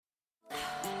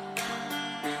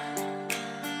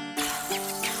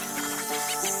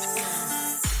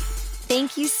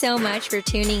Thank you so much for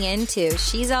tuning in to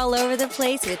She's All Over the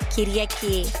Place with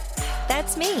Kiriaki.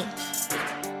 That's me.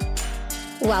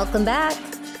 Welcome back.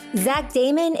 Zach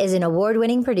Damon is an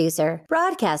award-winning producer,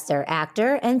 broadcaster,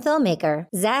 actor, and filmmaker.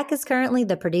 Zach is currently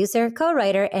the producer,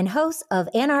 co-writer, and host of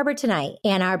Ann Arbor Tonight,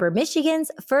 Ann Arbor,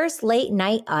 Michigan's first late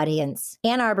night audience.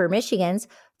 Ann Arbor, Michigan's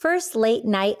first late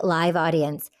night live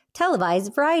audience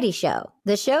televised variety show.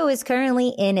 The show is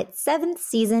currently in its 7th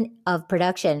season of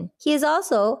production. He is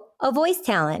also a voice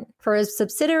talent for a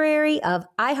subsidiary of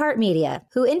iHeartMedia,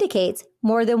 who indicates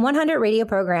more than 100 radio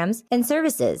programs and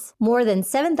services, more than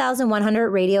 7,100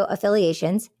 radio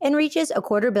affiliations, and reaches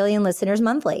 250 million listeners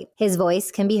monthly. His voice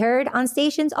can be heard on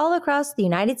stations all across the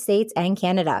United States and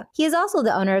Canada. He is also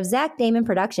the owner of Zach Damon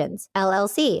Productions,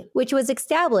 LLC, which was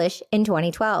established in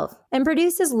 2012, and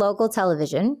produces local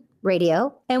television,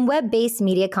 radio, and web-based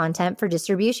media content for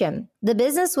distribution. The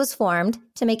business was formed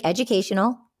to make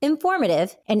educational,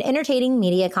 informative, and entertaining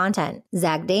media content.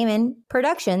 Zach Damon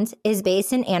Productions is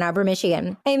based in Ann Arbor,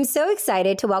 Michigan. I am so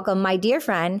excited to welcome my dear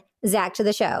friend, Zach, to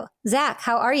the show. Zach,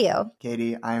 how are you?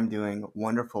 Katie, I am doing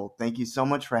wonderful. Thank you so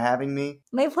much for having me.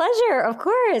 My pleasure, of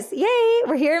course. Yay,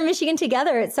 we're here in Michigan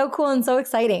together. It's so cool and so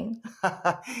exciting.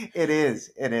 It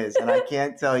is. And I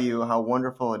can't tell you how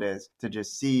wonderful it is to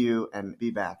just see you and be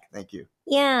back. Thank you.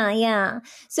 Yeah.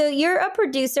 So you're a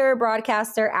producer,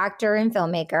 broadcaster, actor, and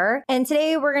filmmaker. And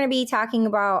today we're going to be talking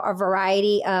about a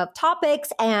variety of topics,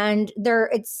 and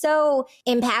it's so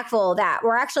impactful that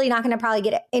we're actually not going to probably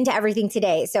get into everything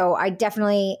today. So I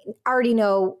definitely already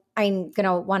know I'm going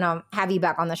to want to have you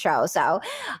back on the show.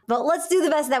 But let's do the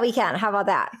best that we can. How about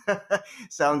that?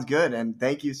 Sounds good. And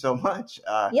thank you so much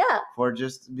for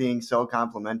just being so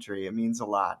complimentary. It means a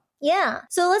lot. Yeah.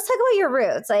 So let's talk about your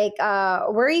roots. Like,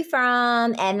 where are you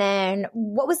from? And then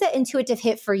what was that intuitive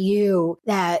hit for you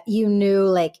that you knew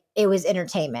like it was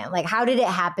entertainment? Like, how did it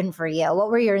happen for you? What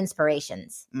were your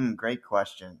inspirations? Great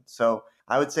question. So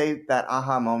I would say that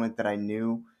aha moment that I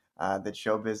knew that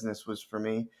show business was for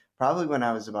me, probably when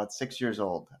I was about 6 years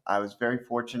old. I was very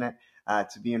fortunate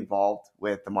to be involved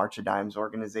with the March of Dimes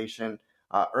organization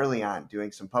early on,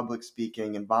 doing some public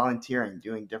speaking and volunteering,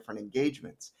 doing different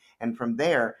engagements. And from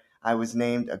there, I was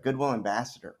named a Goodwill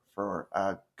ambassador for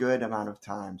a good amount of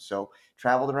time. So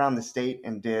traveled around the state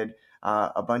and did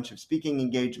a bunch of speaking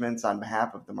engagements on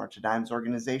behalf of the March of Dimes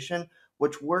organization,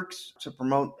 which works to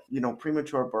promote,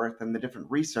 premature birth and the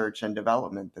different research and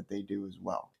development that they do as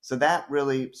well. So that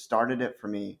really started it for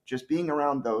me, just being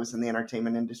around those in the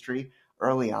entertainment industry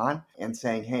early on and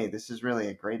saying, hey, this is really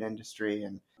a great industry.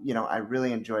 And, I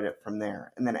really enjoyed it from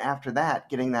there. And then after that,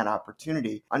 getting that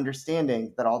opportunity,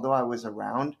 understanding that although I was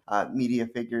around media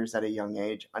figures at a young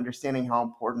age, understanding how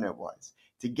important it was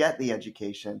to get the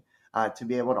education, to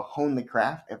be able to hone the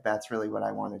craft if that's really what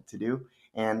I wanted to do,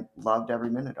 and loved every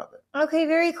minute of it. Okay,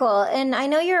 very cool. And I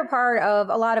know you're a part of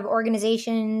a lot of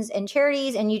organizations and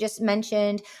charities, and you just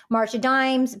mentioned March of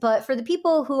Dimes, but for the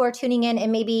people who are tuning in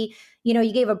and maybe,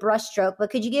 you gave a brushstroke, but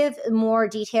could you give more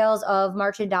details of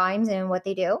March of Dimes and what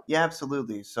they do? Yeah,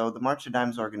 absolutely. So the March of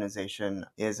Dimes organization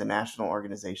is a national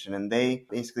organization, and they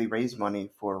basically raise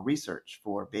money for research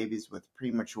for babies with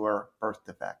premature birth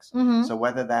defects. Mm-hmm. So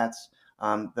whether that's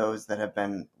those that have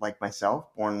been, like myself,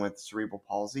 born with cerebral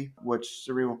palsy, which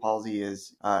cerebral palsy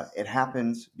is, it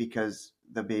happens because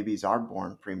the babies are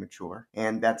born premature,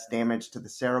 and that's damage to the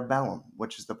cerebellum,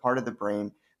 which is the part of the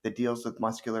brain that deals with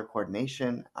muscular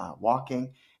coordination,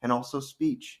 walking, and also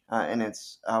speech. And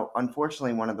it's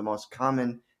unfortunately one of the most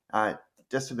common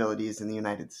disabilities in the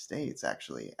United States,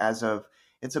 actually.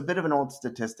 It's a bit of an old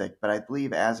statistic, but I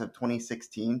believe as of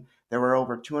 2016, there were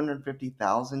over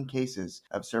 250,000 cases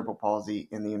of cerebral palsy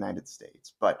in the United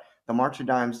States. But the March of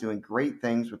Dimes doing great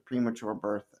things with premature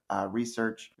birth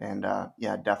research, and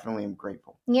definitely am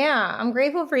grateful. Yeah, I'm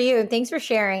grateful for you. Thanks for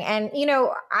sharing. And,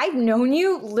 I've known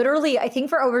you literally, I think,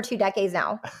 for over 2 decades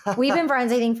now. We've been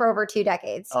friends, I think, for over 2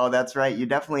 decades. Oh, that's right. You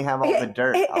definitely have all the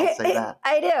dirt. I'll say that.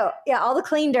 I do. Yeah, all the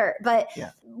clean dirt. But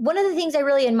one of the things I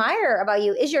really admire about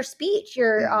you is your speech,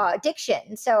 your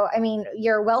diction. So,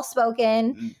 you're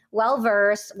well-spoken,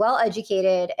 well-versed,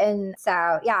 well-educated. And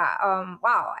so,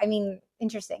 wow.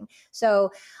 Interesting.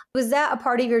 So was that a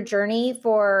part of your journey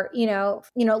for,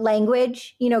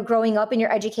 language, growing up in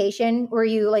your education? Were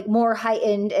you like more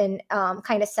heightened and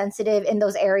kind of sensitive in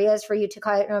those areas for you to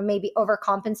kind of maybe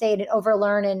overcompensate and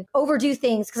overlearn and overdo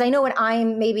things? Because I know when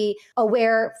I'm maybe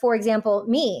aware, for example,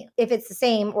 me, if it's the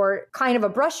same or kind of a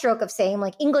brushstroke of same,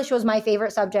 like English was my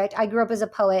favorite subject. I grew up as a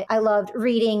poet. I loved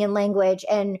reading and language.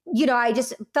 And, I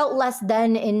just felt less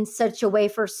than in such a way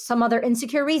for some other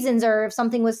insecure reasons, or if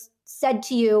something was said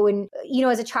to you. And,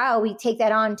 as a child, we take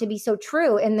that on to be so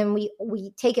true. And then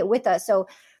we take it with us. So,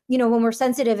 when we're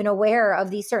sensitive and aware of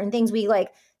these certain things,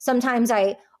 sometimes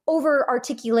I over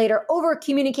articulate or over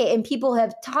communicate, and people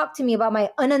have talked to me about my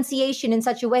enunciation in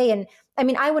such a way. And I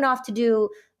mean, I went off to do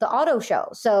the auto show.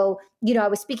 So, I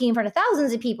was speaking in front of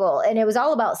thousands of people, and it was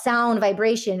all about sound,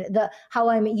 vibration, how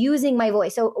I'm using my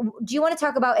voice. So do you want to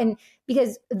talk about, and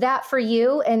because that for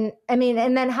you, and I mean,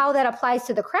 and then how that applies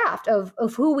to the craft of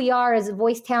who we are as a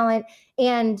voice talent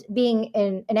and being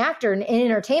an actor in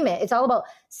entertainment? It's all about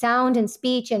sound and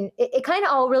speech, and it kind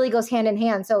of all really goes hand in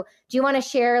hand. So do you want to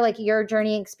share like your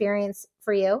journey experience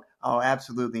for you? Oh,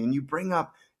 absolutely. And you bring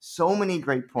up so many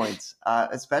great points,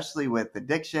 especially with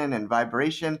addiction and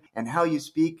vibration and how you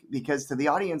speak, because to the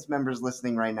audience members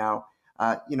listening right now,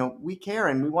 we care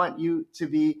and we want you to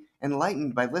be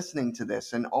enlightened by listening to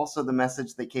this, and also the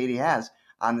message that Katie has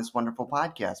on this wonderful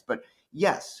podcast. But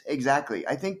yes, exactly.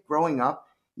 I think growing up,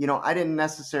 I didn't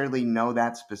necessarily know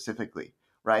that specifically,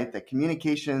 right? That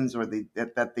communications or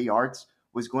that the arts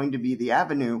was going to be the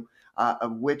avenue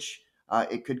of which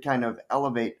it could kind of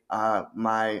elevate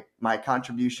my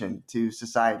contribution to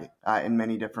society in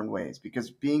many different ways. Because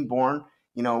being born,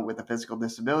 with a physical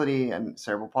disability and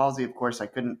cerebral palsy, of course, I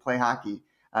couldn't play hockey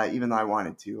even though I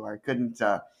wanted to, or I couldn't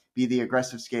be the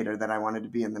aggressive skater that I wanted to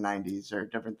be in the 90s or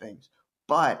different things.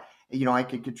 But, I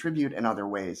could contribute in other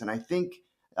ways. And I think,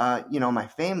 my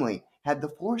family had the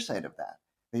foresight of that.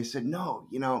 They said, no,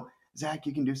 Zach,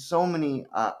 you can do so many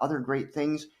other great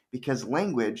things, because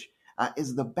language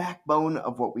is the backbone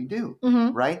of what we do,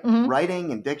 right? Mm-hmm.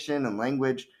 Writing and diction and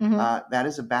language, that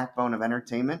is a backbone of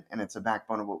entertainment, and it's a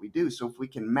backbone of what we do. So if we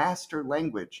can master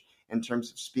language in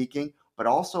terms of speaking, but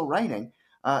also writing,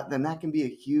 then that can be a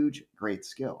huge, great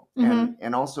skill.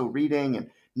 And also reading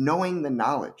and knowing the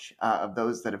knowledge of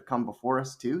those that have come before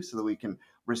us too, so that we can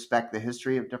respect the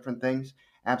history of different things.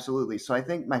 Absolutely. So I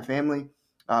think my family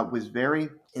was very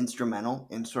instrumental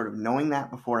in sort of knowing that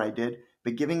before I did,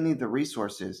 but giving me the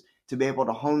resources to be able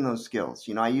to hone those skills.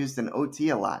 I used an OT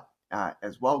a lot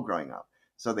as well growing up.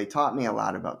 So they taught me a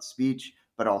lot about speech,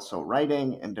 but also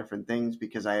writing and different things,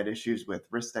 because I had issues with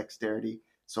wrist dexterity.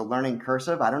 So learning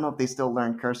cursive, I don't know if they still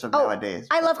learn cursive nowadays.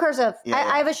 I love cursive. Yeah,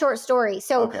 I have a short story.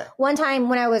 So one time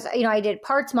when I was, I did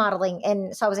parts modeling,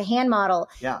 and so I was a hand model,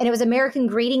 and it was American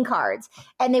greeting cards,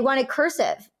 and they wanted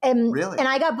cursive. And, really? And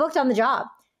I got booked on the job,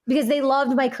 because they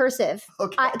loved my cursive.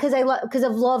 Because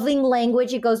of loving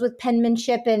language. It goes with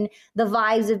penmanship and the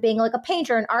vibes of being like a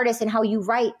painter, an artist, and how you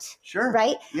write. Sure.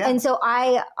 Right. Yeah. And so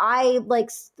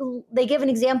they give an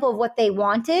example of what they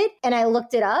wanted, and I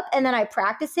looked it up, and then I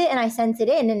practiced it, and I sent it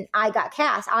in, and I got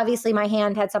cast. Obviously my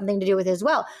hand had something to do with it as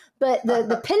well, but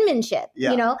the penmanship,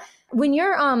 when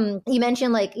you're, you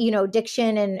mentioned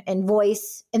diction and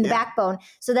voice and the backbone.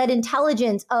 So that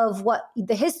intelligence of what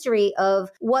the history of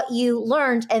what you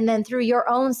learned, and then through your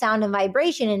own sound and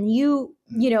vibration, and you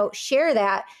share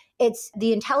that, it's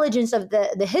the intelligence of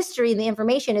the history and the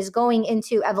information is going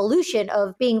into evolution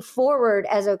of being forward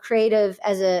as a creative,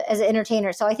 as an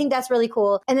entertainer. So I think that's really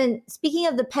cool. And then speaking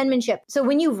of the penmanship, so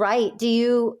when you write, do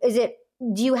you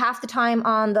have the time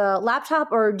on the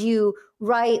laptop, or do you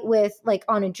write with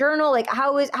on a journal?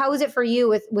 How is it for you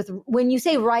with when you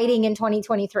say writing in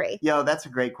 2023? Yo, that's a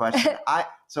great question.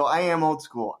 So I am old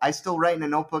school. I still write in a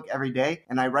notebook every day,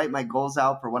 and I write my goals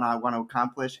out for what I want to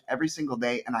accomplish every single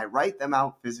day, and I write them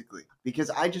out physically, because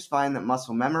I just find that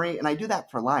muscle memory, and I do that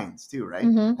for lines too, right?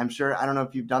 Mm-hmm. I'm sure, I don't know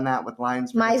if you've done that with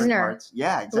lines for different parts.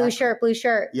 Yeah, exactly. Blue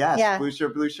shirt. Yes, yeah.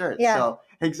 blue shirt. Yeah. So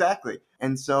exactly.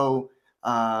 And so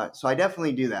I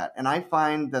definitely do that. And I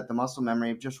find that the muscle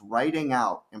memory of just writing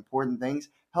out important things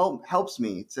helps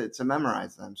me to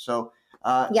memorize them. So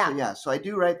I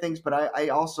do write things, but I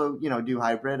also, do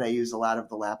hybrid. I use a lot of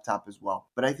the laptop as well.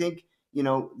 But I think,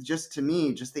 just to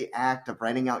me, just the act of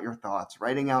writing out your thoughts,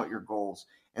 writing out your goals,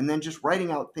 and then just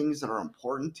writing out things that are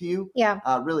important to you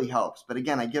really helps. But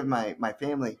again, I give my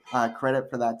family credit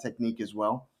for that technique as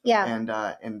well. Yeah.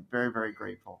 And very, very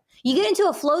grateful. You get into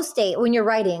a flow state when you're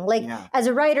writing. As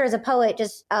a writer, as a poet,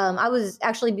 I was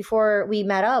actually, before we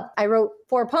met up, I wrote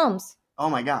 4 poems. Oh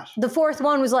my gosh. The 4th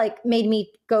one was made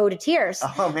me go to tears.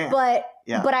 Oh man.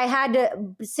 But I had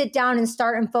to sit down and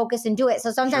start and focus and do it.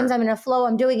 So sometimes I'm in a flow,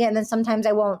 I'm doing it, and then sometimes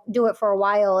I won't do it for a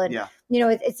while. And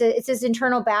it's this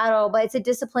internal battle, but it's a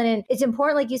discipline, and it's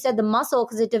important, like you said, the muscle,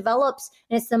 because it develops,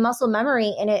 and it's the muscle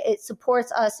memory, and it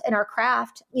supports us in our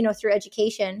craft, through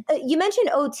education. You mentioned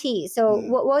OT. So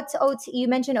what's OT? You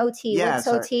mentioned OT. Yeah, what's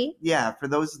OT? Yeah, for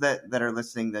those that are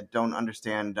listening that don't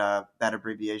understand that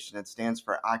abbreviation, it stands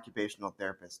for occupational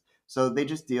therapist. So they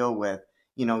just deal with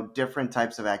different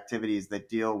types of activities that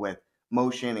deal with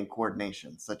motion and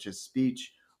coordination, such as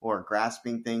speech or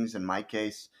grasping things in my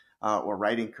case, or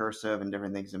writing cursive and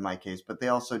different things in my case. But they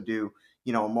also do,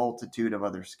 a multitude of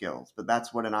other skills. But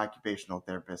that's what an occupational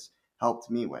therapist helped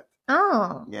me with.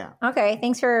 Oh, yeah. Okay.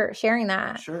 Thanks for sharing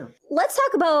that. Sure. Let's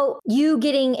talk about you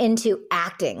getting into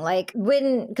acting. Like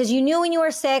because you knew when you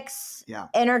were 6,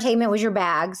 entertainment was your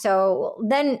bag. So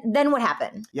then what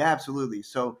happened? Yeah, absolutely.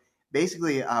 So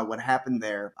basically what happened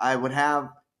there, I would have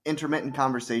intermittent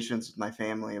conversations with my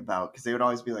family about, because they would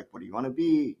always be like, what do you want to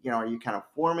be? Are you kind of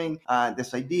forming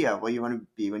this idea of what you want to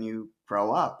be when you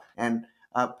grow up? And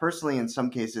personally, in some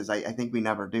cases, I think we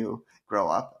never do grow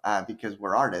up because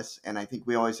we're artists. And I think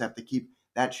we always have to keep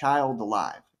that child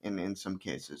alive in some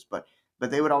cases. But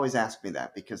they would always ask me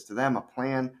that, because to them, a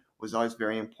plan was always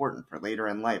very important for later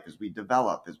in life as we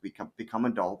develop, as we become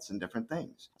adults and different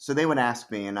things. So they would ask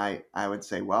me, and I would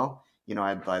say, well,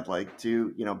 I'd like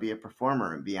to, be a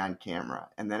performer and be on camera.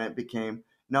 And then it became,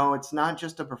 no, it's not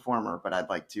just a performer, but I'd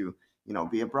like to,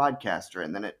 be a broadcaster.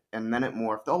 And then it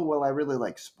morphed, oh, well, I really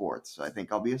like sports, so I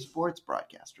think I'll be a sports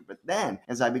broadcaster. But then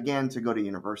as I began to go to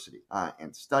university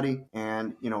and study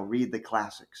and, read the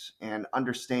classics and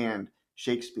understand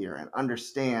Shakespeare and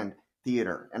understand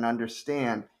theater and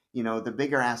understand, the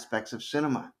bigger aspects of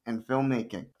cinema and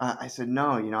filmmaking, I said,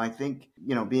 no, I think,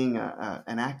 being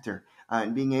an actor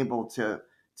and being able to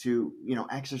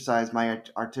exercise my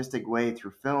artistic way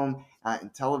through film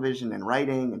and television and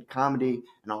writing and comedy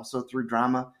and also through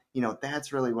drama,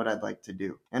 that's really what I'd like to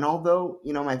do. And although,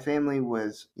 my family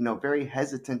was, very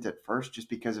hesitant at first just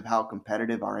because of how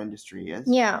competitive our industry is,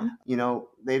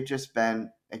 they've just been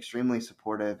extremely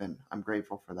supportive, and I'm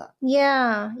grateful for that.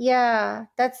 Yeah.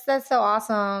 That's so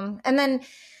awesome. And then,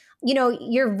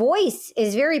 your voice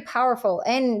is very powerful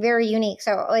and very unique.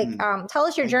 So tell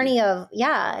us your journey of,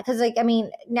 because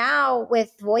now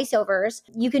with voiceovers,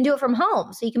 you can do it from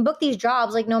home. So you can book these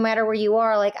jobs, no matter where you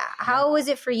are. How was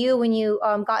it for you when you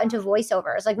got into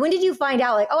voiceovers? When did you find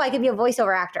out I could be a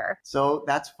voiceover actor? So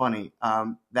that's funny.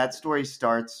 That story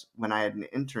starts when I had an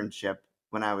internship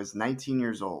when I was 19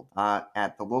 years old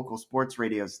at the local sports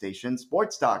radio station,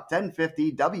 Sports Talk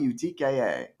 1050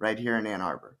 WTKA, right here in Ann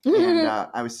Arbor. And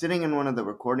I was sitting in one of the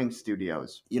recording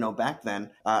studios. Back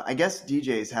then, I guess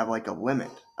DJs have a limit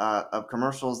of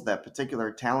commercials that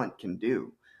particular talent can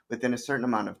do within a certain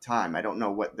amount of time. I don't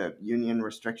know what the union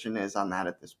restriction is on that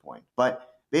at this point. But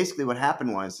basically what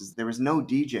happened was there was no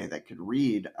DJ that could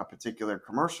read a particular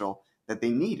commercial that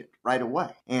they needed right away.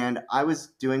 And I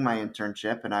was doing my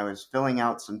internship and I was filling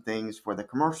out some things for the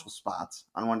commercial spots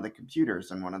on one of the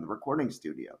computers in one of the recording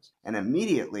studios. And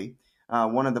immediately,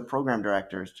 one of the program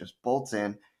directors just bolts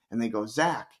in and they go,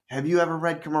 Zach, have you ever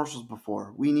read commercials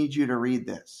before? We need you to read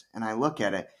this. And I look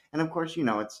at it. And of course,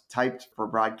 it's typed for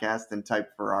broadcast and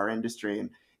typed for our industry, and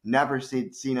never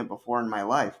seen it before in my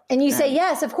life. And you say,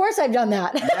 yes, of course I've done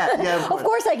that. Yeah, of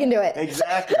course I can do it.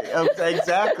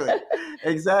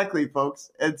 Exactly,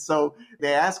 folks. And so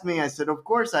they asked me, I said, of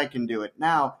course I can do it.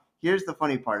 Now, here's the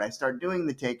funny part. I start doing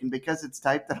the take, and because it's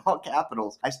typed in all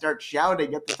capitals, I start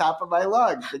shouting at the top of my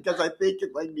lungs because I think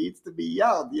it needs to be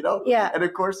yelled, Yeah. And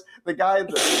of course, the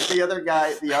other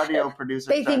guy, the audio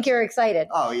producer, they think you're excited.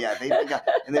 Oh yeah, they think,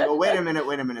 and they go, wait a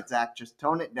minute, Zach, just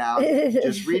tone it down.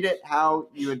 Just read it how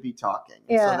you would be talking.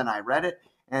 And so then I read it.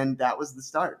 And that was the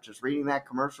start, just reading that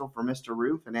commercial for Mr.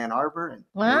 Roof in Ann Arbor. And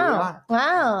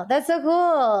Wow. That's so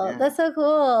cool. Yeah. That's so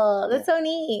cool. That's so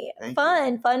neat.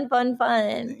 Fun.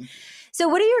 So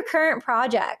what are your current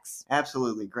projects?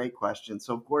 Absolutely. Great question.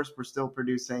 So, of course, we're still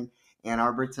producing Ann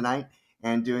Arbor Tonight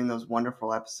and doing those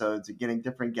wonderful episodes and getting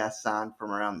different guests on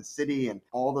from around the city and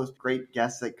all those great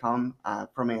guests that come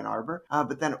from Ann Arbor.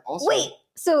 But then also... Wait,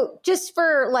 so just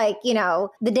for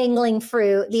the dangling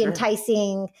fruit, the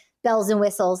enticing... bells and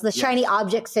whistles, the shiny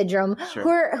object syndrome.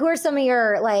 Sure. Who are some of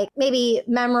your maybe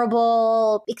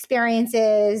memorable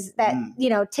experiences that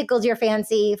tickled your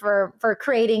fancy for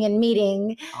creating and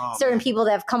meeting certain people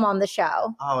that have come on the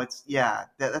show? Oh,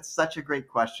 that's such a great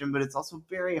question, but it's also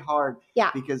very hard. Yeah,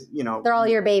 because they're all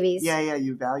your babies. Yeah,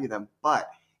 you value them.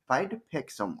 But if I had to pick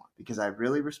someone, because I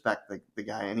really respect the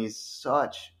guy, and he's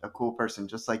such a cool person,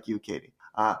 just like you, Katie.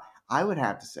 I would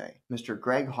have to say Mr.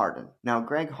 Greg Harden. Now,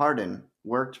 Greg Harden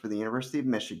worked for the University of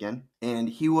Michigan, and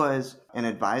he was an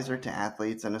advisor to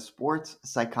athletes and a sports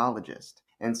psychologist.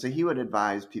 And so he would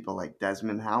advise people like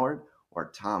Desmond Howard or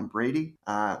Tom Brady.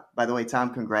 By the way,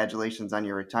 Tom, congratulations on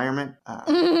your retirement.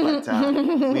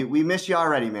 We miss you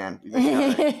already, man. We miss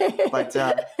you already.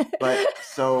 But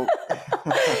so.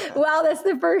 Wow, that's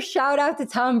the first shout out to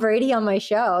Tom Brady on my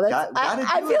show.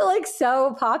 I feel like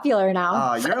so popular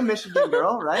now. You're a Michigan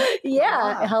girl, right?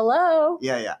 Yeah. Hello.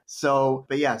 Yeah. So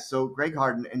Greg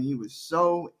Harden, and he was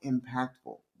so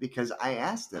impactful because I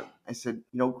asked him, I said,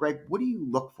 Greg, what do you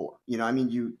look for?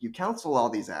 You counsel all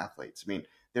these athletes.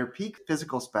 They're peak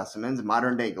physical specimens,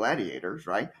 modern day gladiators,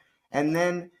 right? And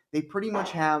then they pretty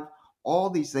much have all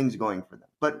these things going for them.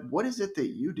 But what is it that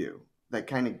you do that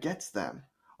kind of gets them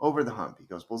over the hump? He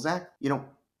goes, well, Zach,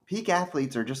 peak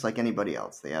athletes are just like anybody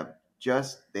else. They have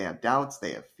doubts,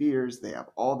 they have fears, they have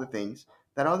all the things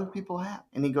that other people have.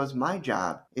 And he goes, my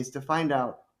job is to find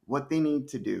out what they need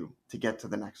to do to get to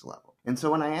the next level. And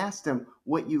so when I asked him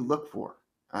what you look for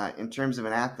in terms of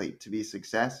an athlete to be a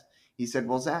success, he said,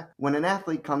 well, Zach, when an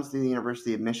athlete comes to the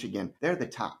University of Michigan, they're the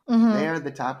top. Mm-hmm. They are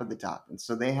the top of the top. And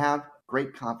so they have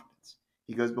great confidence.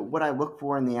 He goes, but what I look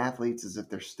for in the athletes is if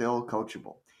they're still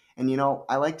coachable. And,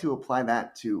 I like to apply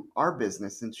that to our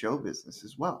business and show business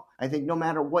as well. I think no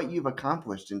matter what you've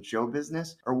accomplished in show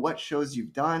business or what shows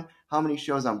you've done, how many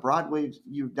shows on Broadway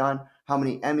you've done, how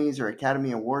many Emmys or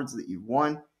Academy Awards that you've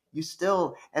won, you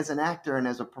still, as an actor and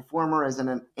as a performer, as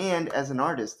an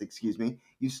artist,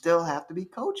 you still have to be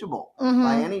coachable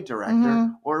by any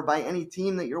director or by any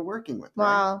team that you're working with.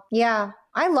 Wow. Right? Yeah.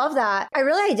 I love that. I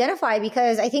really identify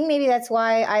because I think maybe that's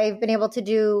why I've been able to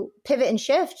do pivot and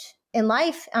shift in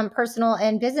life, personal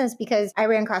and business, because I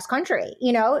ran cross country,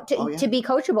 to be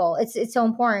coachable. It's so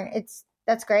important.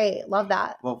 That's great. Love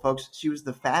that. Well, folks, she was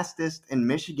the fastest in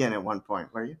Michigan at one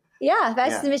point, were you? Yeah,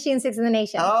 fastest in Michigan, 6th in the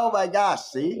nation. Oh my gosh,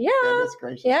 see? Yeah. Goodness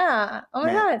gracious. Yeah. Oh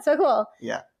my God, so cool.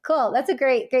 Yeah. Cool. That's a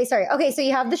great story. Okay, so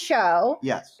you have the show.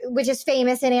 Yes. Which is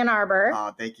famous in Ann Arbor.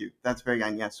 Oh, thank you. That's very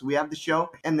kind. Yes. So we have the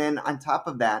show. And then on top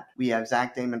of that, we have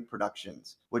Zach Damon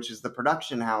Productions, which is the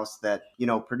production house that,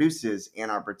 produces Ann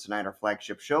Arbor Tonight, our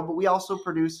flagship show. But we also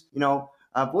produce,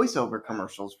 voiceover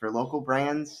commercials for local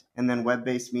brands and then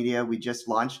web-based media. We just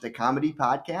launched a comedy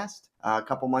podcast a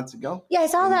couple months ago. Yeah, I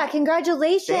saw that.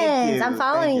 Congratulations. Thank you. I'm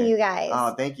following you guys.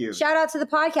 Oh, thank you. Shout out to the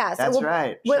podcast. That's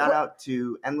right. Shout out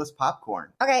to Endless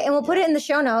Popcorn. Okay, and we'll put it in the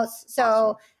show notes.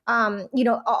 So, awesome.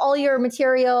 All your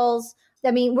materials.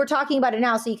 We're talking about it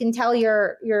now, so you can tell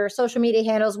your social media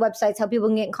handles, websites, how people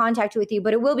can get in contact with you,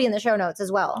 but it will be in the show notes as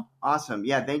well. Awesome.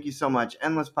 Yeah, thank you so much.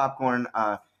 Endless Popcorn,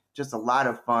 just a lot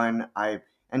of fun. I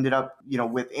ended up,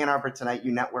 with Ann Arbor Tonight,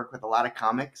 you network with a lot of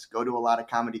comics, go to a lot of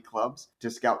comedy clubs to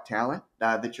scout talent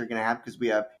that you're going to have, because we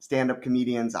have stand-up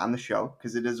comedians on the show,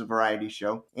 because it is a variety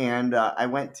show. And I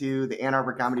went to the Ann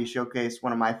Arbor Comedy Showcase,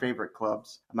 one of my favorite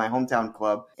clubs, my hometown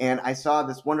club, and I saw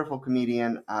this wonderful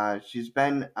comedian. She's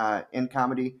been in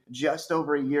comedy just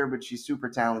over a year, but she's super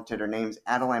talented. Her name's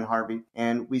Adeline Harvey.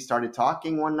 And we started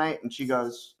talking one night, and she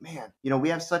goes, man, we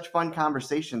have such fun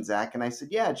conversations, Zach. And I said,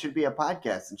 yeah, it should be a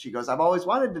podcast. And she goes, I've always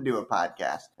wanted to do a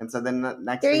podcast. And so then the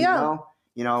next thing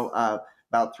you know,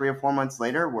 about 3 or 4 months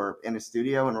later, we're in a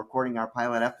studio and recording our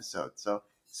pilot episode. So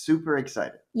super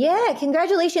excited. Yeah,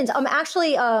 congratulations.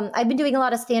 Actually, I've been doing a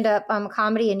lot of stand-up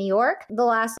comedy in New York the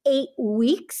last 8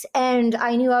 weeks, and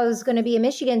I knew I was going to be in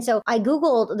Michigan, so I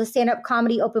Googled the stand-up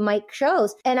comedy open mic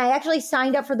shows, and I actually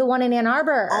signed up for the one in Ann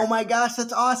Arbor. Oh my gosh,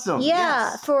 that's awesome!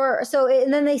 Yeah, yes.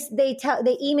 And then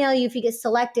they email you if you get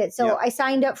selected. So I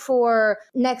signed up for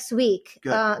next week.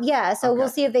 Good. So we'll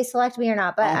see if they select me or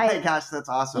not. But my gosh, that's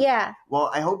awesome. Yeah.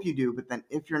 Well, I hope you do. But then,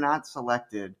 if you're not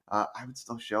selected, I would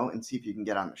still show and see if you can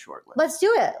get on the short list. Let's do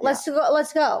it. Let's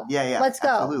go. Yeah. Let's go.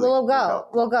 Absolutely. We'll go.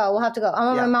 We'll have to go. I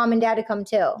want my mom and dad to come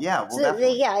too. Yeah.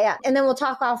 Definitely. Yeah. And then we'll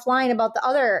talk offline about the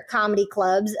other comedy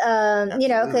clubs.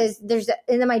 Because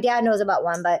and then my dad knows about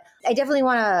one, but I definitely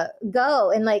want to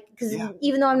go and because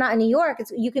even though I'm not in New York,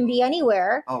 you can be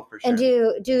anywhere. Oh, for sure. And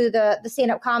do the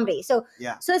stand-up comedy. So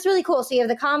that's really cool. So you have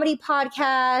the comedy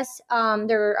podcast.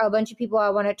 There are a bunch of people I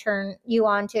want to turn you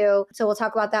on to. So we'll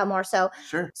talk about that more. So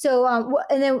sure. So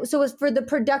and then for the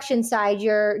production side,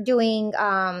 you're doing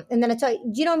and then do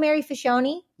you know Mary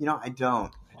Fishoni? I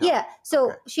don't. Yeah.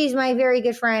 So she's my very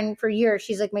good friend for years.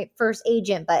 She's like my first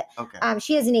agent, but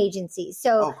she has an agency.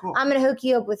 So cool. I'm going to hook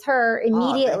you up with her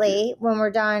immediately when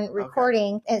we're done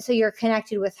recording. And so you're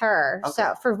connected with her. Okay.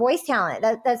 So for voice talent,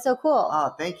 that's so cool.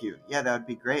 Oh, thank you. Yeah, that would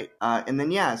be great. And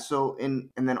then,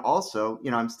 and then also,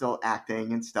 I'm still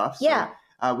acting and stuff. So,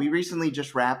 we recently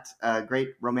just wrapped a great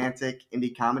romantic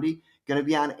indie comedy. going to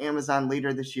be on Amazon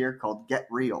later this year called Get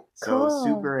Real. So Cool.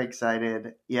 super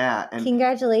excited. Yeah. And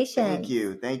Congratulations. Thank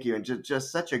you. Thank you. And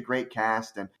just such a great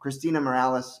cast. And Christina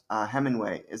Morales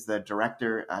Hemingway is the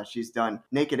director. She's done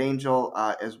Naked Angel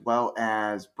as well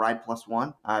as Bride Plus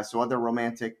One. So other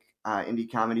romantic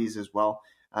indie comedies as well.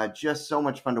 Just so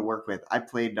much fun to work with. I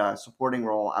played a supporting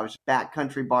role. I was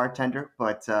backcountry bartender,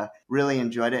 but really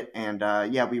enjoyed it. And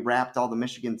we wrapped all the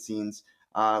Michigan scenes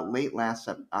late last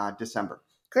December.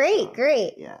 Great.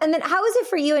 Yeah. And then how is it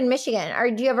for you in Michigan?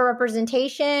 Do you have a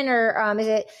representation, or is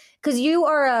it because you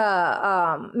are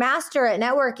a master at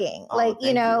networking? Like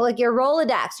your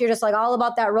Rolodex, you're just like all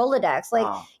about that Rolodex.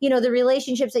 The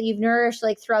relationships that you've nourished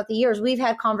like throughout the years. We've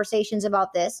had conversations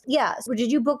about this. Yeah. So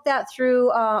did you book that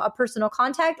through a personal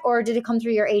contact, or did it come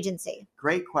through your agency?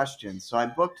 Great question. So I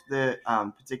booked the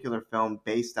particular film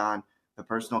based on the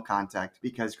personal contact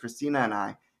because Christina and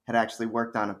I had actually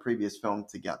worked on a previous film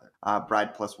together,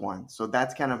 Bride Plus One. So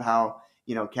that's kind of how,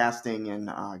 casting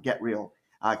and Get Real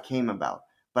came about.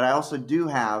 But I also do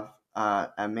have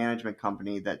a management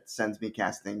company that sends me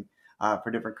casting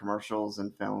for different commercials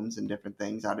and films and different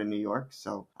things out in New York.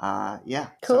 So,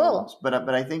 Cool. So, but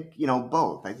I think,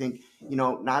 both. I think,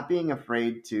 not being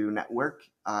afraid to network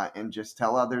and just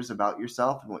tell others about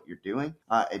yourself and what you're doing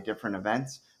at different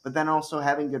events, but then also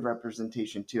having good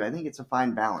representation too. I think it's a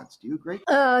fine balance. Do you agree?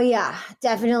 Oh yeah,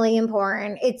 definitely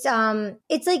important. It's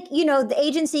like, the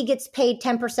agency gets paid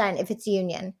 10% if it's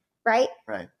union, right?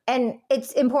 Right. And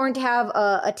it's important to have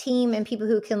a team and people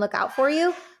who can look out for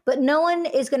you, but no one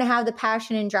is going to have the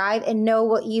passion and drive and know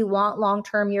what you want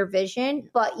long-term, your vision,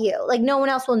 but you. Like no one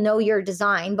else will know your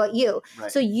design but you.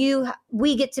 Right. So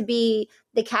we get to be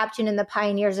the captain and the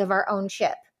pioneers of our own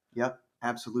ship. Yep,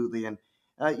 absolutely. And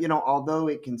although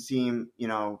it can seem,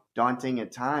 daunting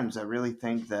at times, I really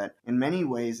think that in many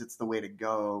ways it's the way to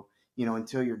go,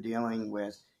 until you're dealing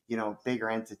with, bigger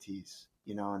entities,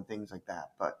 and things like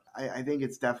that. But I think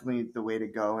it's definitely the way to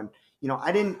go. And,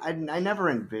 I never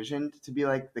envisioned to be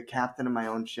like the captain of my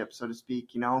own ship, so to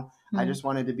speak, I just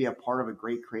wanted to be a part of a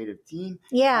great creative team.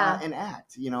 Yeah. And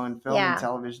act, in film and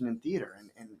television and theater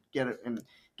and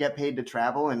get paid to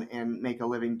travel and make a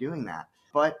living doing that.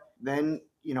 But then,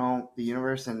 the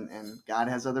universe and God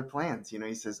has other plans.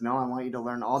 He says, no, I want you to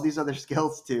learn all these other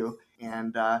skills too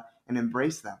and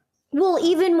embrace them. Well,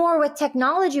 even more with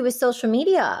technology, with social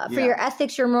media, for your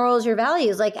ethics, your morals, your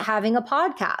values, like having a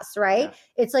podcast, right? Yeah.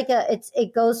 It's like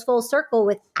it goes full circle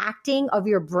with acting of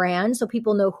your brand, so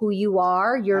people know who you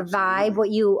are, your Absolutely. vibe,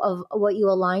 what you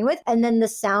align with, and then the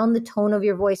sound, the tone of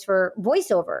your voice for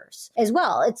voiceovers as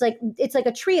well. It's like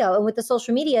a trio, and with the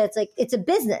social media, it's a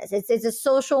business. It's a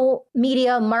social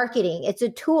media marketing. It's a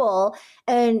tool,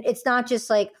 and it's not just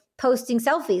like posting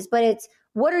selfies, but it's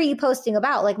what are you posting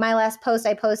about? Like my last post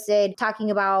I posted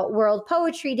talking about World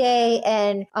Poetry Day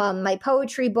and my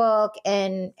poetry book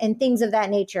and things of that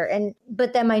nature.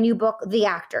 But then my new book, The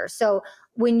Actor. So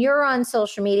when you're on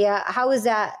social media, how is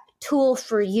that tool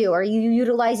for you? Are you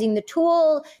utilizing the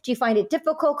tool? Do you find it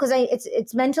difficult? Because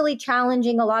it's mentally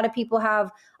challenging. A lot of people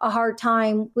have a hard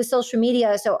time with social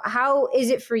media. So how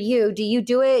is it for you? Do you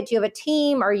do it? Do you have a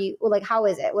team? Are you like, how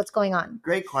is it? What's going on?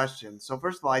 Great question. So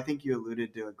first of all, I think you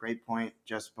alluded to a great point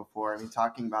just before.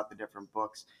 Talking about the different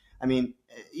books. Being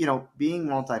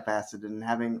multifaceted and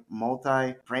having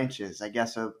multi branches, I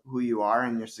guess, of who you are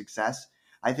and your success,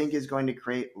 I think is going to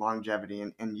create longevity.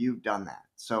 And you've done that.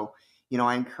 So,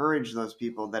 I encourage those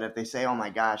people that if they say, oh my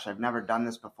gosh, I've never done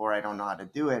this before, I don't know how to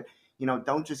do it,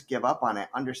 don't just give up on it.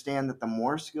 Understand that the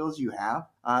more skills you have,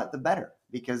 the better,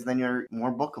 because then you're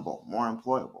more bookable, more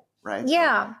employable, right?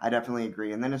 Yeah. So I definitely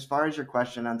agree. And then as far as your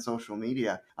question on social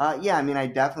media, I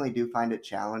definitely do find it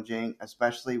challenging,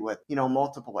 especially with,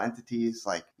 multiple entities,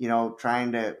 like,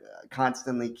 trying to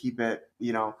constantly keep it,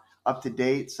 up to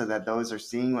date so that those are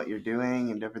seeing what you're doing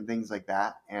and different things like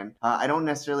that. And I don't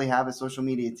necessarily have a social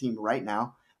media team right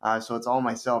now. So it's all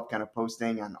myself kind of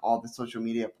posting on all the social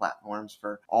media platforms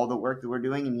for all the work that we're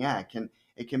doing. And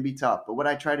it can be tough. But what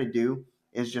I try to do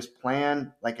is just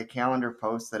plan like a calendar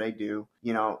post that I do,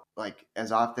 like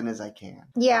as often as I can.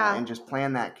 Yeah. And just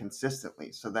plan that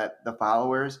consistently so that the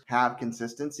followers have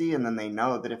consistency. And then they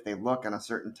know that if they look on a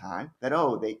certain time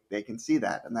that, they can see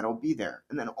that and that'll be there.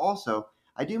 And then also,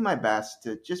 I do my best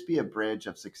to just be a bridge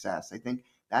of success. I think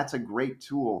that's a great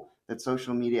tool that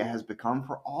social media has become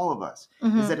for all of us,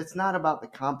 is that it's not about the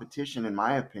competition, in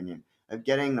my opinion, of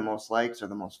getting the most likes or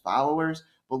the most followers,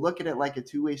 but look at it like a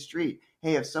two-way street.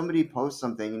 Hey, if somebody posts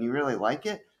something and you really like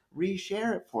it,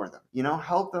 reshare it for them,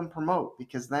 help them promote,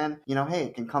 because then, hey,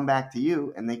 it can come back to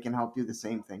you and they can help do the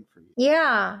same thing for you.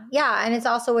 Yeah. Yeah. And it's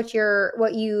also what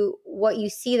you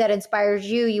see that inspires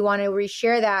you. You want to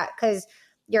reshare that because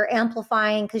you're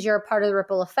amplifying, because you're a part of the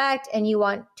ripple effect and you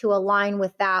want to align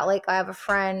with that. Like I have a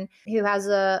friend who has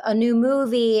a new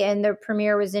movie and the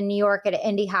premiere was in New York at an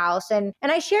indie house. And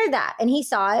I shared that and he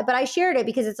saw it, but I shared it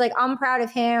because it's like, I'm proud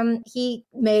of him. He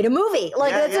made a movie.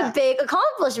 Like that's a big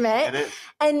accomplishment. It is.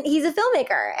 And he's a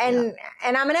filmmaker and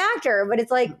I'm an actor, but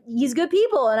it's like, he's good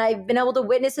people. And I've been able to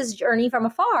witness his journey from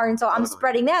afar. And so I'm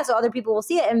spreading that so other people will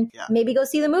see it and maybe go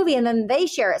see the movie and then they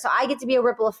share it. So I get to be a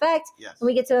ripple effect and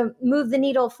we get to move the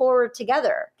needle forward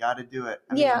together. Got to do it.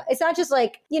 It's not just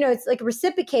like, it's like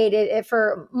reciprocated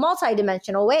for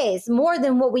multidimensional ways, more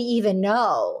than what we even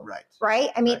know. Right.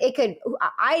 I mean, it could,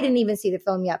 I didn't even see the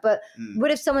film yet, but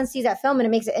what if someone sees that film and it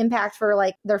makes an impact for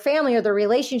like their family or their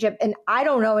relationship? And I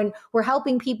don't know. And we're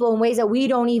helping people in ways that we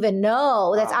don't even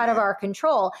know that's out of our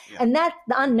control. And that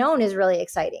the unknown is really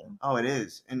exciting. Oh, it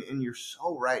is. And you're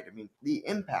so right. I mean, the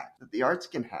impact that the arts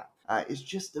can have is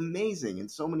just amazing in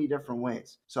so many different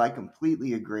ways. So I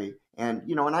completely agree. And,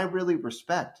 and I really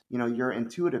respect, your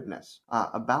intuitiveness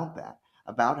about that,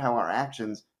 about how our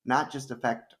actions not just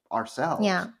affect ourselves,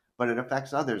 but it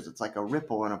affects others. It's like a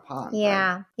ripple in a pond.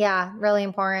 Yeah. Right? Yeah. Really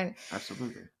important.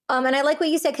 Absolutely. And I like what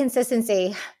you said,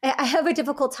 consistency. I have a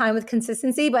difficult time with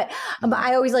consistency, but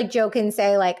I always like joke and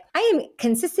say like, I am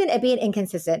consistent at being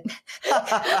inconsistent.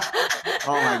 Oh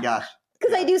my gosh.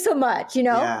 Because I do so much,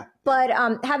 but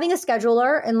having a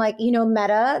scheduler and like,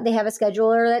 Meta, they have a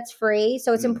scheduler that's free.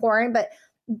 So it's important. But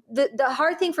the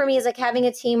hard thing for me is like having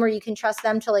a team where you can trust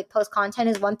them to like post content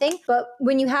is one thing. But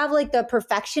when you have like the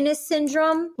perfectionist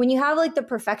syndrome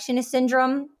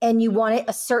and you want it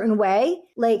a certain way,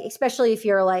 like especially if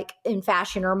you're like in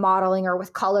fashion or modeling or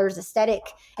with colors, aesthetic,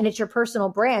 and it's your personal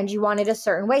brand, you want it a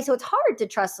certain way. So it's hard to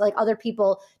trust like other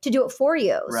people to do it for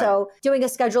you. Right. So doing a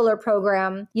scheduler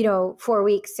program, 4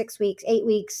 weeks, 6 weeks, 8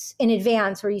 weeks in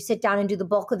advance where you sit down and do the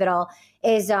bulk of it all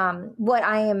is what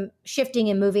I am shifting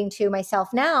and moving to myself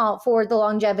now for the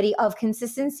longevity of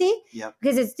consistency.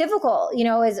 Because it's difficult,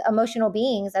 as emotional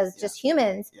beings, as just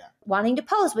humans, wanting to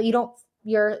post, but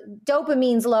your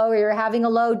dopamine's low or you're having a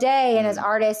low day. And as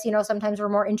artists, sometimes we're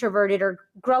more introverted or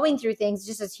growing through things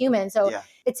just as humans. So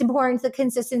it's important, the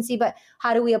consistency, but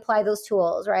how do we apply those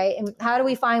tools, right? And how do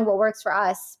we find what works for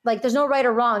us? Like there's no right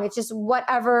or wrong. It's just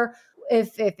whatever,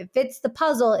 if it fits the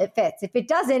puzzle, it fits. If it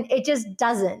doesn't, it just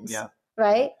doesn't.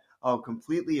 Right? Oh,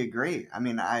 completely agree. I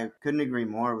mean, I couldn't agree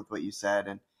more with what you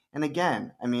said. And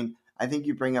again, I mean, I think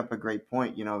you bring up a great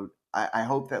point. I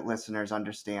hope that listeners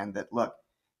understand that, look,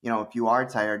 if you are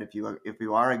tired, if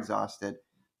you are exhausted,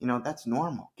 that's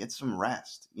normal. Get some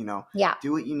rest,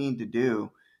 do what you need to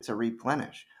do to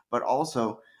replenish. But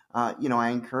also, I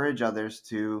encourage others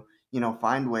to,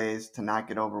 find ways to not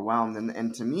get overwhelmed.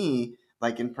 And to me,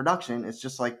 like in production, it's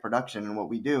just like production and what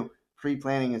we do.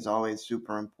 Pre-planning is always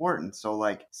super important. So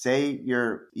like say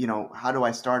you're, how do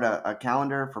I start a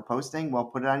calendar for posting? Well,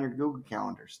 put it on your Google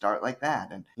Calendar, start like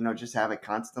that. And, just have it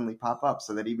constantly pop up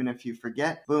so that even if you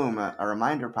forget, boom, a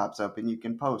reminder pops up and you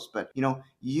can post. But,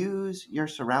 use your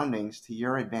surroundings to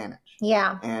your advantage.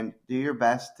 Yeah. And do your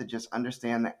best to just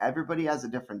understand that everybody has a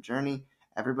different journey.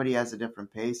 Everybody has a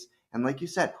different pace. And like you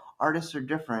said, artists are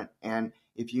different. And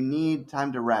if you need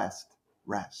time to rest,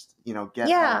 get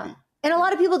healthy. And a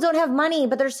lot of people don't have money,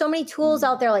 but there's so many tools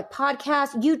out there like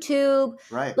podcasts, YouTube.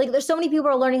 Right. Like there's so many people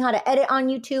are learning how to edit on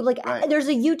YouTube. Like there's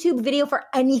a YouTube video for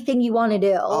anything you want to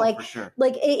do. Oh, for sure.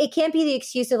 Like it can't be the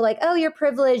excuse of like, oh, you're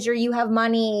privileged or you have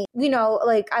money.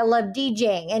 Like I love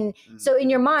DJing. And so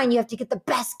in your mind, you have to get the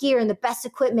best gear and the best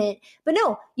equipment. But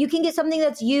no, you can get something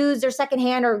that's used or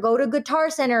secondhand or go to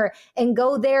Guitar Center and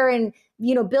go there and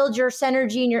build your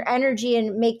synergy and your energy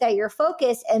and make that your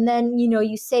focus. And then,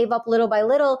 you save up little by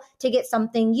little to get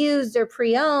something used or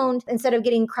pre-owned instead of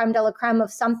getting creme de la creme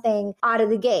of something out of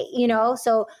the gate,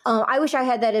 So I wish I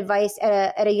had that advice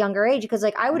at a younger age because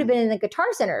like I would have been in the Guitar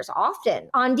Centers often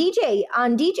on DJ,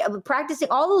 practicing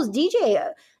all those DJ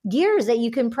gears that you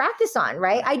can practice on,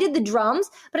 right? I did the drums,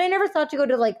 but I never thought to go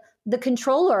to like the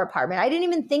controller apartment. I didn't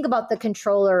even think about the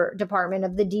controller department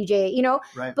of the DJ,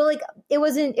 Right. But like, it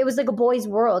was like a boys'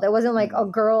 world. It wasn't like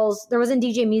there wasn't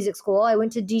DJ music school. I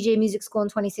went to DJ music school in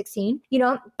 2016,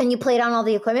 and you played on all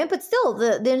the equipment, but still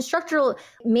the instructor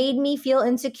made me feel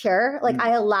insecure. Like I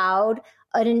allowed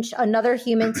another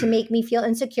human to make me feel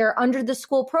insecure under the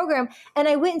school program. And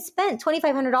I went and spent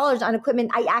 $2,500 on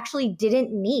equipment I actually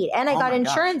didn't need. And I got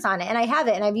insurance on it and I have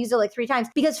it and I've used it like 3 times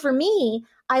because for me,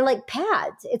 I like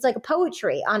pads. It's like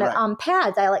poetry on Right. on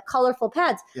pads. I like colorful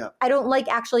pads. Yeah. I don't like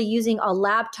actually using a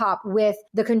laptop with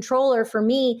the controller. For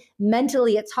me,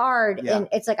 mentally, it's hard. Yeah. And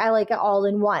it's like, I like it all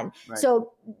in one. Right.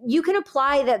 So you can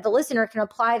apply that, the listener can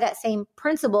apply that same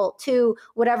principle to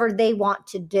whatever they want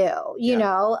to do, you Yeah.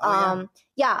 know? Oh, yeah.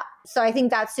 Yeah. So I think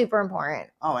that's super important.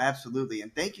 Oh, absolutely.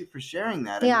 And thank you for sharing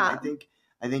that. Yeah. I mean,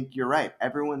 I think you're right.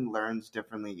 Everyone learns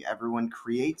differently. Everyone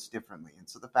creates differently. And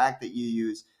so the fact that you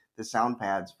use the sound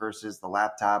pads versus the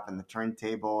laptop and the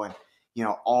turntable and, you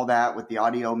know, all that with the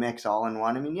audio mix all in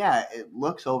one. I mean, yeah, it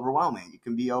looks overwhelming. It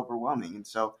can be overwhelming. And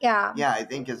so, Yeah. I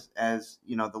think as,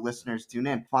 you know, the listeners tune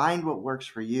in, find what works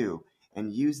for you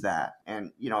and use that.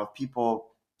 And, you know, if people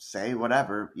say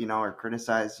whatever, you know, or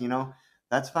criticize, you know,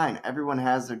 that's fine. Everyone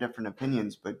has their different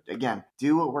opinions, but again,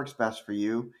 do what works best for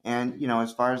you. And, you know,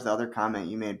 as far as the other comment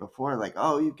you made before, like,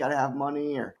 oh, you've got to have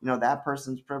money, or, you know, that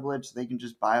person's privileged, they can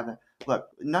just buy that. Look,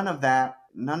 none of that,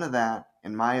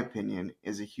 in my opinion,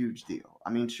 is a huge deal.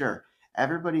 I mean, sure,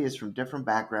 everybody is from different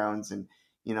backgrounds and,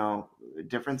 you know,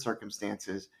 different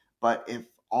circumstances, but if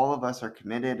all of us are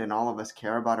committed and all of us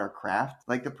care about our craft,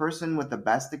 like the person with the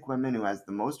best equipment who has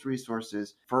the most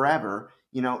resources forever,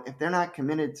 you know, if they're not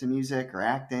committed to music or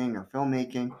acting or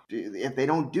filmmaking, if they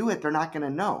don't do it, they're not going to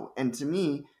know. And to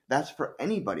me, that's for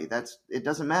anybody. It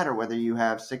doesn't matter whether you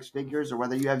have 6 figures or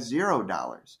whether you have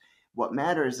 $0. What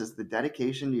matters is the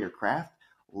dedication to your craft,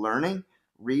 learning,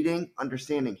 reading,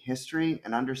 understanding history,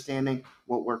 and understanding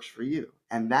what works for you.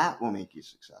 And that will make you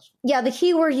successful. Yeah, the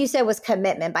key word you said was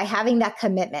commitment. By having that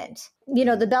commitment, you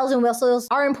know, the bells and whistles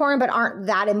are important, but aren't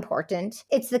that important.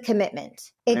 It's the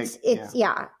commitment.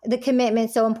 The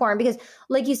commitment's so important because,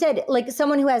 like you said, like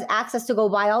someone who has access to go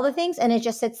buy all the things and it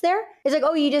just sits there. It's like,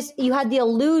 oh, you had the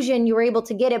illusion you were able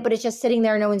to get it, but it's just sitting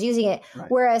there and no one's using it.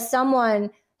 Right. Whereas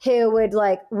someone who would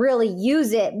like really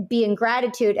use it, be in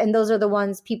gratitude. And those are the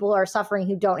ones people are suffering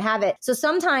who don't have it. So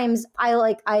sometimes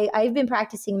I've been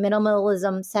practicing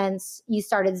minimalism since you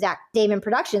started Zach Damon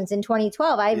Productions in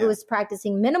 2012. I was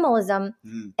practicing minimalism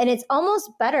and it's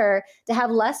almost better to have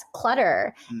less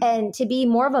clutter and to be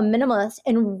more of a minimalist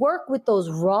and work with those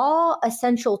raw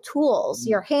essential tools,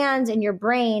 your hands and your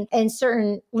brain and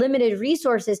certain limited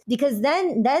resources, because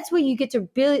then that's where you get to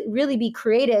really be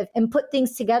creative and put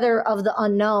things together of the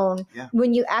unknown.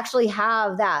 When you actually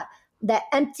have that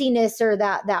emptiness or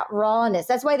that rawness.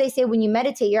 That's why they say when you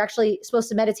meditate, you're actually supposed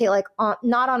to meditate like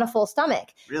not on a full stomach,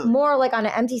 more like on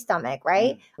an empty stomach,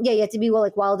 right? Yeah, you have to be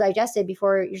well digested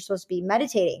before you're supposed to be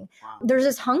meditating. Wow. There's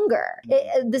this hunger,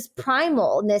 this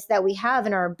primalness that we have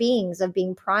in our beings of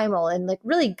being primal and like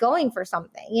really going for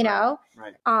something, you know?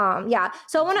 Right.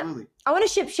 So I want to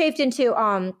shift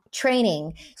into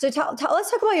training. So let's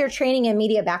talk about your training and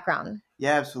media background.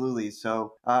 Yeah, absolutely.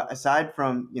 So aside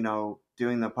from, you know,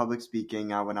 doing the public speaking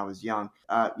when I was young,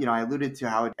 you know, I alluded to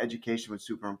how education was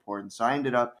super important. So I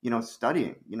ended up, you know,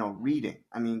 studying, you know, reading.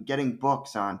 I mean, getting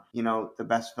books on, you know, the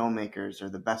best filmmakers or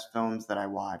the best films that I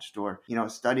watched, or, you know,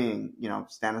 studying, you know,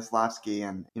 Stanislavski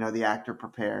and, you know, The Actor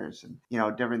Prepares and, you know,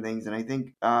 different things. And I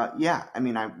think, I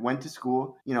mean, I went to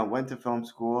school, you know, went to film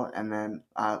school and then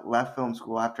left film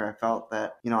school after I felt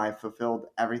that, you know, I fulfilled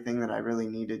everything that I really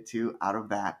needed to out of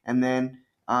that. And then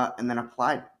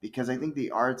applied, because I think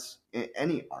the arts,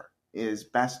 any art, is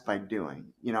best by doing.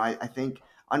 You know, I think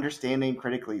understanding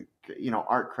critically, you know,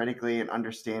 art critically and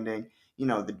understanding, you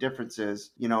know, the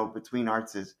differences, you know, between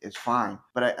arts is fine.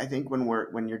 But I think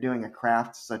when you're doing a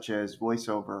craft such as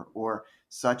voiceover or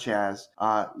such as,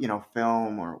 you know,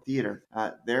 film or theater,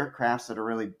 they're crafts that are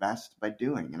really best by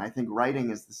doing. And I think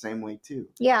writing is the same way too.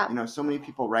 Yeah. You know, so many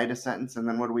people write a sentence and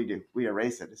then what do? We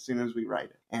erase it as soon as we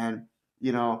write it. And,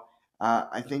 you know,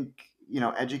 I think, you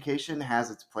know, education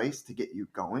has its place to get you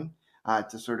going,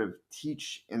 to sort of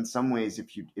teach in some ways,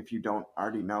 if you don't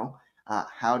already know,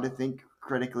 how to think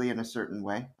critically in a certain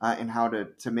way, and how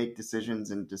to make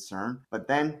decisions and discern. But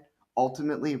then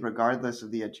ultimately, regardless of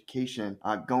the education,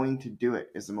 going to do it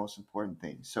is the most important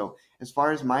thing. So as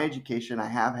far as my education, I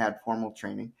have had formal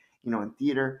training, you know, in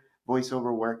theater,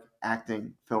 voiceover work,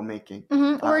 acting, filmmaking.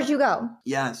 Where'd you go?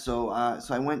 So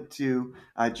I went to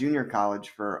junior college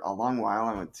for a long while.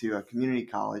 I went to a community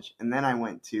college, and then I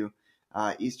went to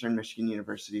Eastern Michigan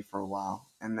University for a while.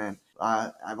 And then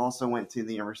I've also went to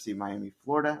the University of Miami,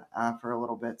 Florida for a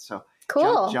little bit. So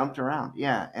cool. Jumped around.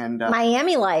 Yeah. And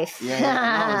Miami life. No, it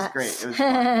was great. It was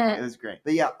fun. It was great.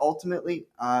 But yeah, ultimately,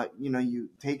 you know, you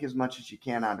take as much as you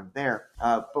can out of there.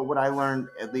 But what I learned,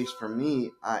 at least for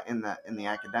me, in the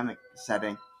academic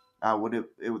setting,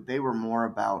 they were more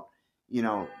about, you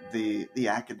know, the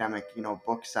academic, you know,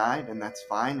 book side, and that's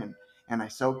fine. And I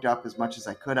soaked up as much as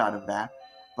I could out of that.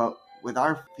 But with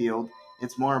our field,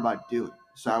 it's more about doing.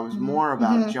 So I was more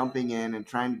about jumping in and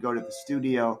trying to go to the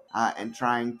studio and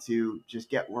trying to just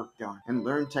get work done and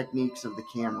learn techniques of the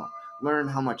camera, learn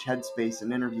how much headspace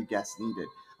an interview guest needed.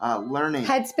 Learning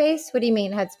headspace. What do you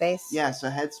mean headspace? Yeah, so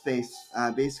headspace,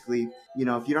 basically,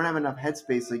 if you don't have enough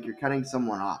headspace, like you're cutting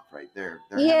someone off, right? Their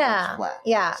head looks flat.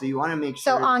 Yeah. So you want to make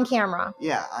sure. So on camera.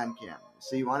 Yeah, on camera.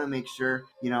 So you want to make sure,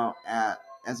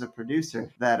 as a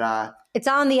producer that it's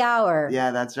on the hour.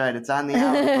 Yeah, that's right. It's on the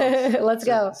hour. Let's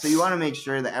go. So you want to make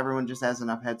sure that everyone just has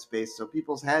enough headspace so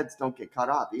people's heads don't get cut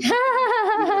off, even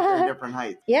if they're different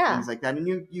heights. Yeah. Things like that. And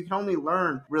you can only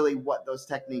learn really what those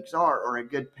techniques are, or a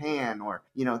good pan, or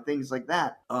things like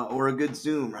that, or a good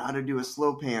zoom, or how to do a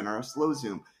slow pan or a slow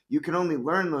zoom. You can only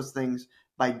learn those things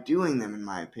by doing them, in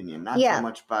my opinion, not so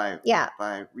much by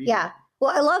reading. Yeah.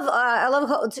 Well, I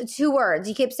love two words.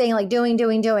 You keep saying like doing.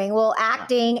 Well,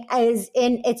 acting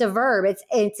it's a verb.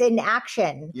 It's in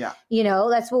action. Yeah.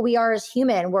 That's what we are as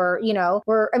human. We're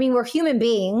human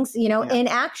beings, in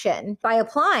action by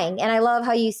applying. And I love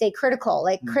how you say critical,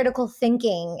 like critical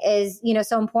thinking is,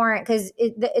 so important because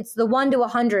it's the 1 to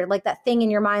 100, like that thing in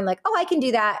your mind, like, oh, I can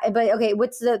do that. But okay,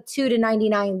 what's the 2 to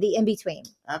 99, the in between?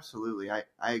 Absolutely. I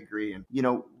agree. And,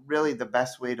 really the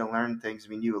best way to learn things,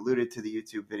 you alluded to the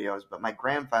YouTube videos, but my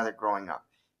grandfather growing up,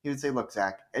 he would say, look,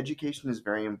 Zach, education is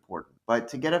very important. But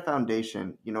to get a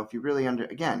foundation, if you really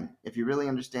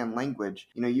understand language,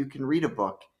 you can read a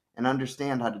book and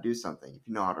understand how to do something if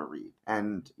you know how to read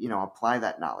and, apply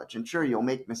that knowledge. And sure, you'll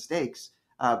make mistakes,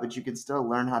 but you can still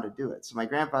learn how to do it. So my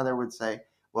grandfather would say,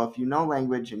 well, if you know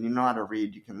language and you know how to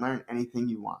read, you can learn anything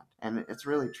you want. And it's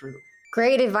really true.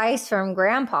 Great advice from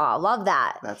Grandpa. Love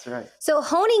that. That's right. So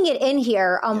honing it in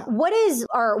here, what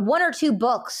are 1 or 2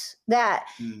 books that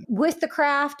with the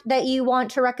craft that you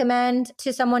want to recommend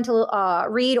to someone to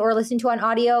read or listen to on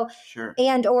audio? Sure.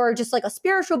 And or just like a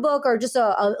spiritual book or just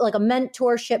a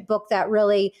mentorship book that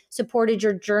really supported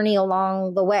your journey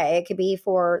along the way? It could be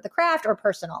for the craft or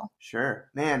personal. Sure.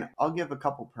 Man, I'll give a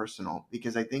couple personal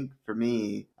because I think for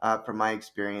me, from my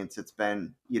experience, it's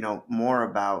been, more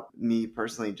about me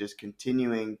personally just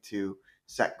continuing to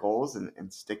set goals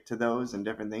and stick to those and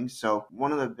different things. So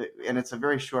and it's a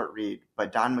very short read,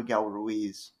 but Don Miguel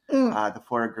Ruiz, The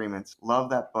 4 Agreements. Love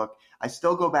that book. I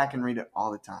still go back and read it all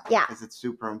the time because it's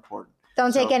super important.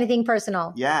 Don't take anything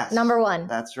personal. Yes. Number 1.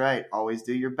 That's right. Always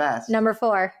do your best. Number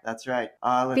 4. That's right.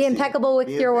 Be impeccable with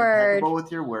your word. Impeccable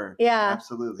with your word. Yeah.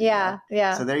 Absolutely. Yeah.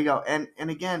 So there you go. And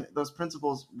again, those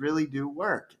principles really do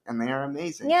work and they are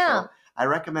amazing. Yeah. So I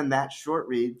recommend that short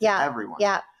read to everyone.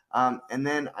 Yeah. And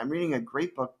then I'm reading a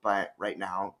great book right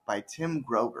now by Tim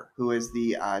Grover, who is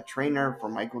the trainer for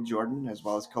Michael Jordan as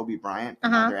well as Kobe Bryant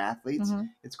and other athletes.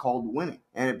 It's called Winning.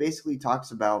 And it basically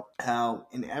talks about how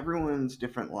in everyone's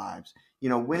different lives,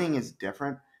 winning is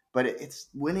different, but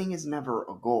winning is never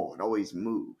a goal. It always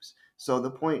moves. So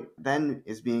the point then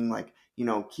is being like,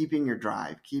 keeping your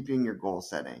drive, keeping your goal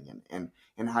setting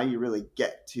and how you really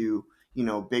get to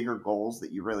bigger goals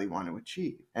that you really want to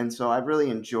achieve. And so I've really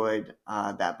enjoyed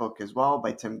that book as well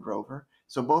by Tim Grover.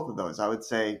 So both of those, I would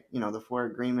say, the 4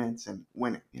 Agreements and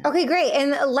Winning. Yeah. Okay, great.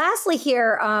 And lastly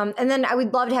here, and then I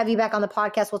would love to have you back on the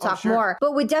podcast. We'll talk more,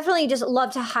 but would definitely just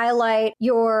love to highlight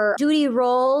your duty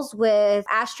roles with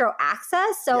Astro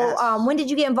Access. So when did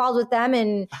you get involved with them?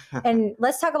 And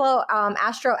let's talk about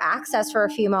Astro Access for a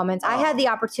few moments. I had the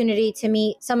opportunity to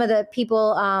meet some of the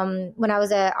people when I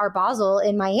was at Art Basel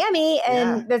in Miami.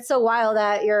 And that's so wild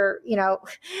that you're,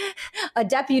 a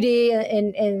deputy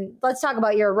and let's talk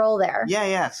about your role there. Yeah.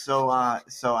 So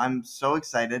I'm so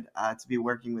excited to be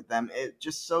working with them. It's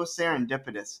just so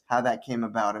serendipitous how that came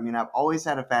about. I've always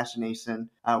had a fascination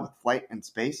with flight and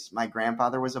space. My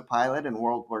grandfather was a pilot in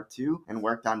World War II and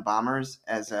worked on bombers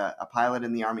as a pilot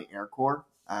in the Army Air Corps.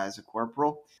 As a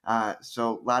corporal.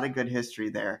 So a lot of good history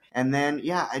there. And then,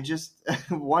 I just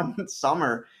one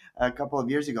summer a couple of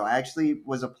years ago, I actually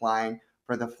was applying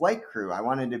for the flight crew. I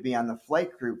wanted to be on the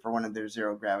flight crew for one of their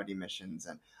zero gravity missions.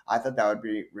 And I thought that would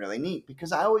be really neat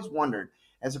because I always wondered,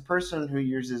 as a person who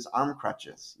uses arm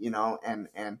crutches,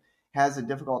 and has a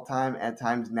difficult time at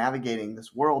times navigating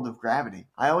this world of gravity,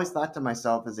 I always thought to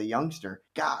myself as a youngster,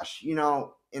 gosh,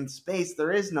 in space,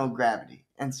 there is no gravity.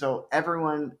 And so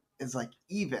everyone is like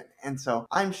even. And so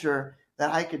I'm sure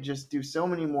that I could just do so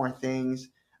many more things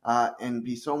and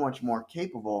be so much more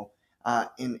capable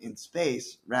in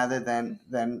space rather than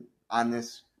on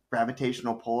this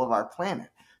gravitational pull of our planet.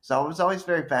 So I was always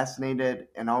very fascinated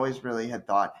and always really had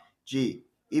thought, gee,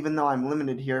 even though I'm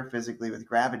limited here physically with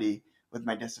gravity, with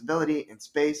my disability in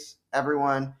space,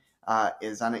 everyone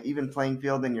is on an even playing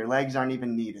field and your legs aren't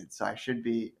even needed. So I should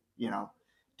be,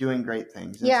 doing great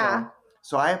things. And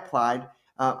so I applied.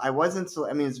 I wasn't,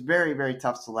 it's very, very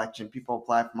tough selection. People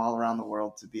apply from all around the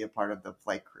world to be a part of the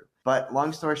flight crew. But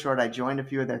long story short, I joined a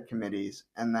few of their committees,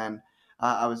 and then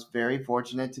I was very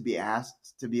fortunate to be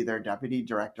asked to be their deputy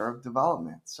director of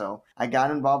development. So I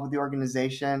got involved with the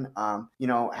organization,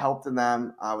 helped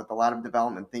them with a lot of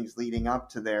development things leading up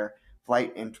to their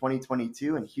flight in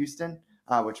 2022 in Houston,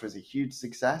 which was a huge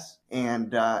success.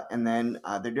 And then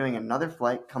they're doing another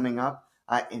flight coming up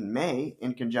in May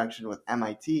in conjunction with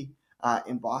MIT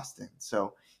in Boston.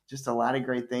 So just a lot of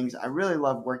great things. I really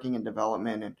love working in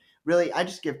development, and really, I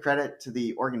just give credit to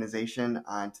the organization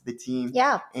and to the team.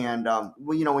 Yeah. And,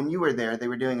 when you were there, they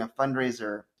were doing a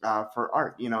fundraiser for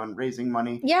art, and raising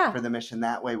money for the mission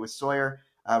that way with Sawyer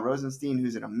Rosenstein,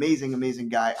 who's an amazing, amazing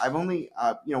guy. I've only,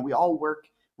 we all work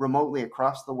remotely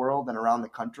across the world and around the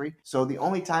country. So the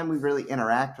only time we really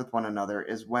interact with one another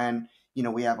is when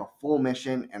we have a full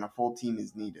mission and a full team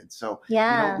is needed. So,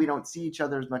 we don't see each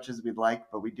other as much as we'd like,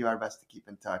 but we do our best to keep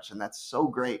in touch. And that's so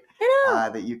great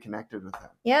that you connected with him.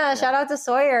 Yeah, shout out to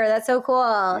Sawyer. That's so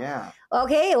cool. Yeah.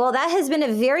 Okay, well, that has been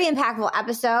a very impactful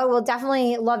episode. We'll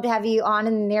definitely love to have you on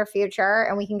in the near future,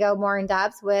 and we can go more in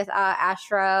depth with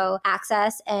Astro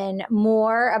Access and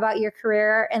more about your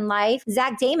career and life.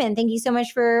 Zach Damon, thank you so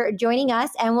much for joining us,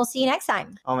 and we'll see you next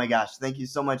time. Oh my gosh, thank you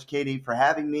so much, Katie, for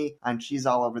having me on She's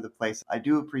All Over the Place. I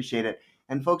do appreciate it.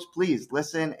 And folks, please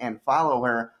listen and follow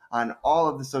her on all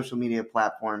of the social media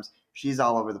platforms. She's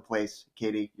all over the place.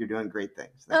 Katie, you're doing great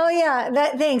things.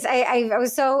 Thanks. I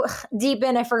was so deep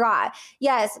in, I forgot.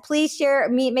 Yes, please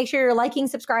make sure you're liking,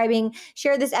 subscribing,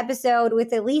 share this episode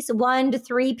with at least 1 to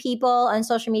 3 people on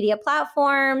social media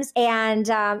platforms, and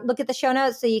look at the show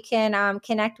notes so you can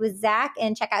connect with Zach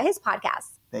and check out his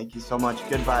podcast. Thank you so much.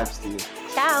 Good vibes to you.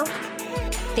 Ciao.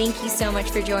 Thank you so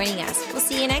much for joining us. We'll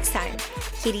see you next time.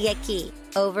 Kitty at Key,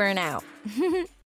 over and out.